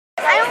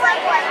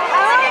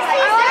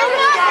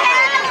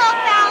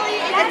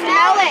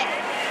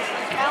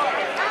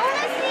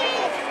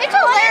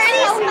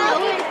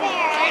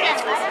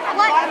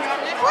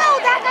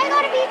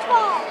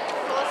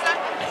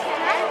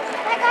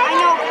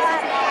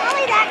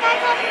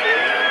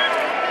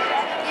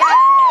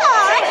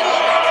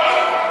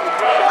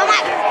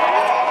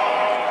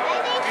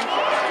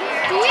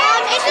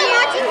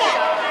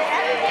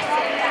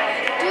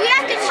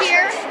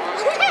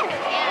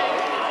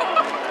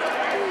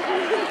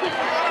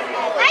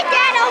My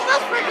dad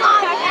almost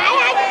forgot me.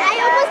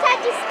 I almost had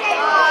to stay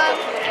on.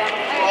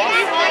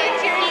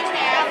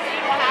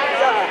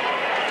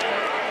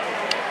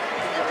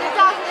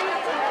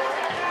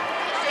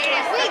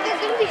 Wait,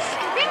 there's going to be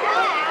skipping?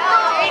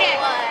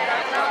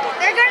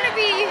 They're going to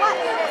be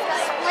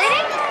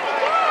splitting?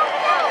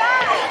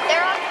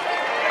 They're on.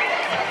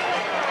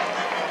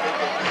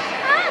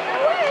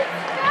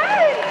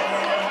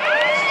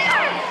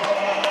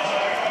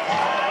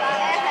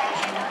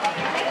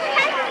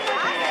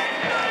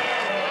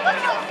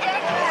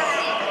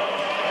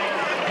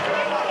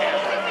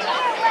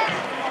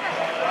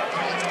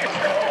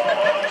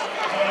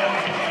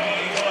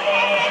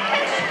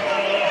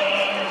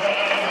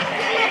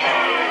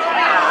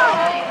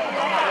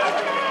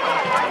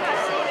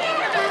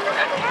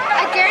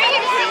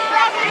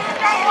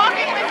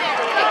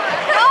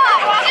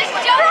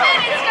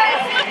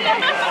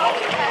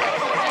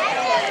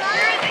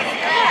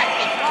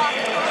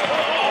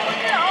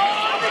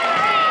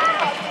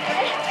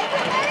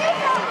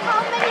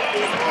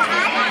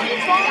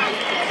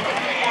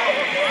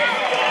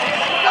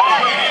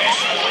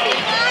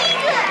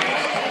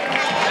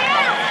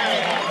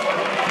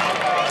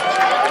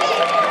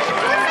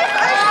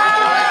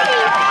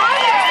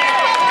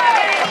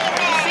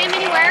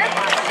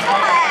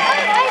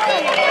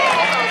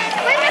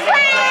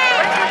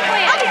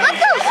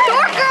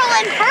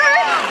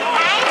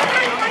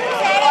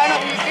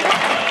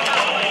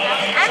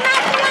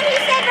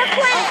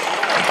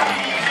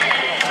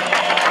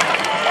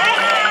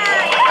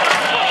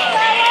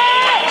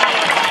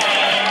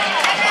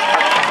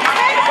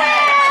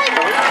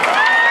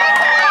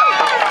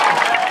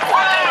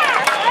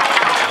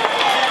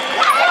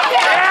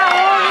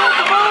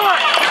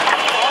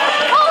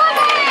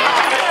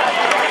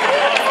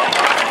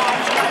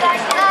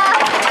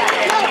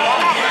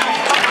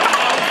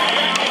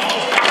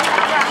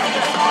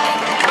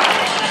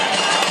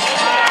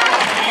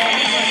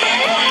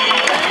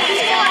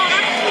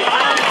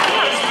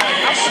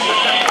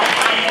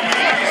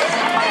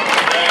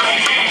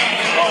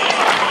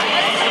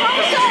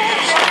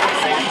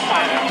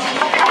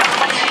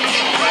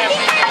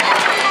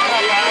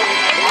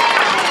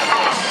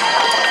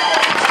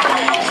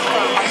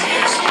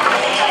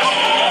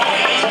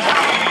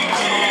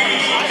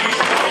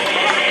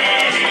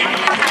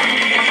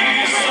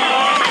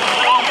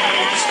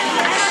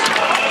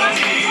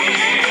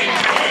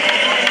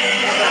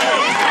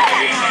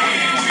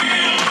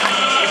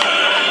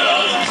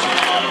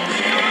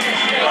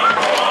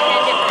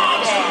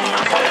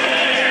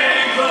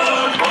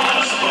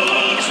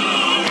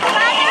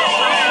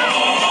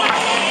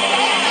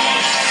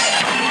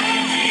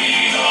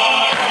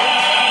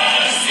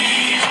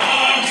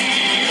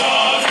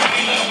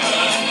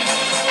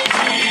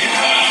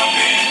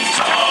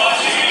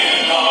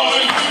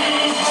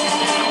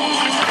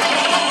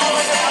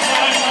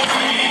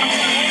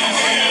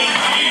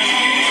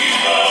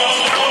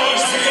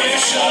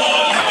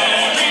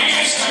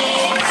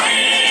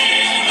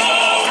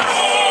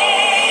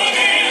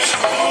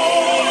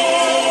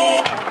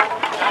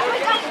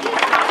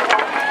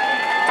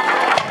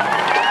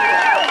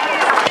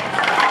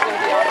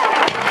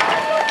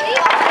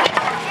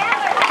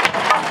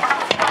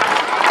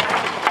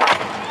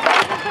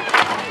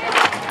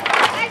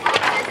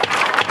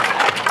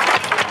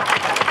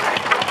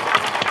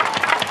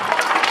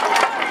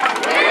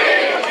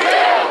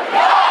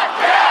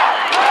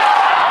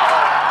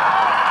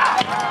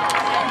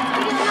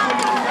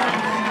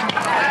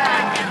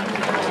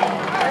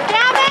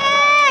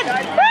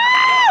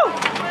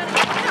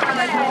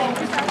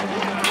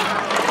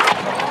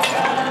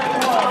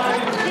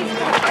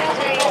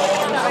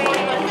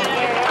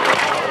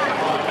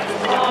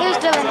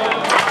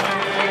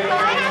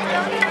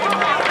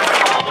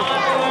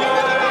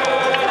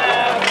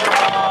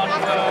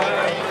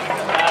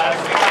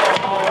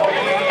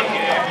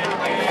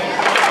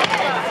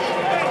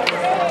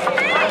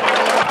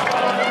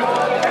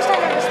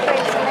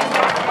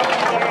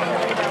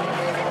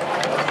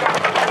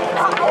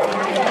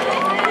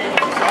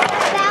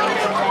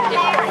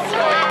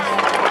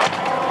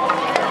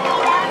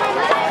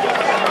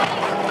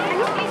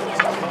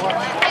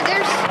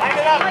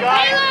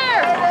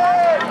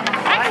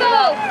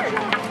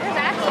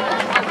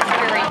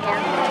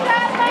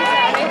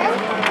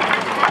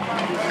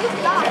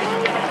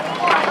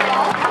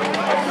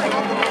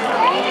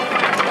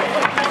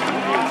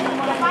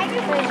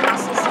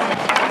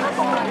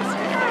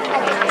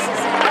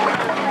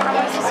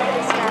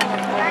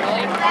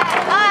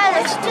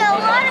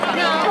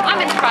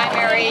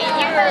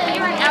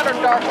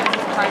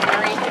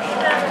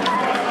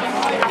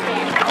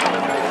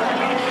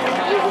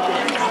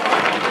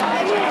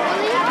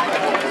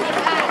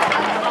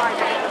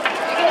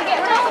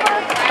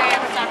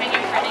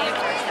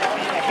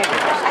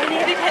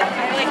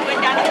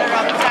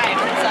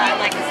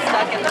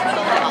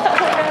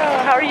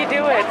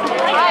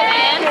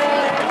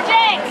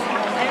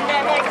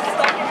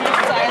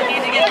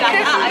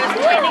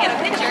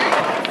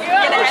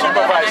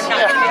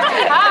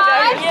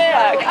 Hi.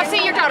 Yeah. I've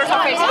seen your daughters on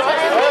Facebook.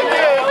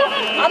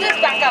 I'll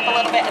just back up a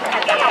little bit and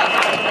head back up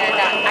when they're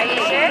done. Are you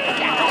sure?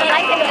 Yeah.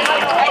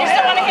 I just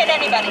don't want to hit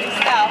anybody,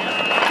 so.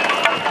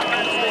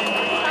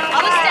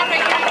 I'll just stand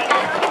right here.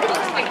 We'll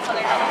just wait until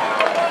they're done.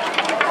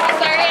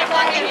 Sorry, I'm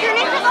blocking you.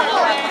 Hold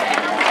on.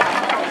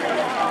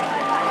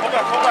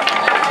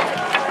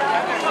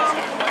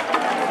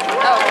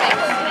 Oh,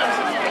 thanks.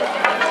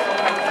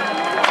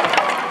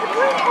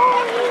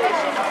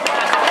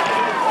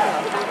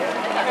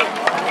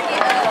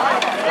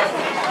 That's the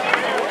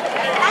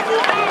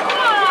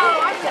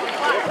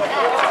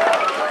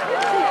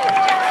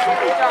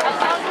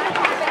end.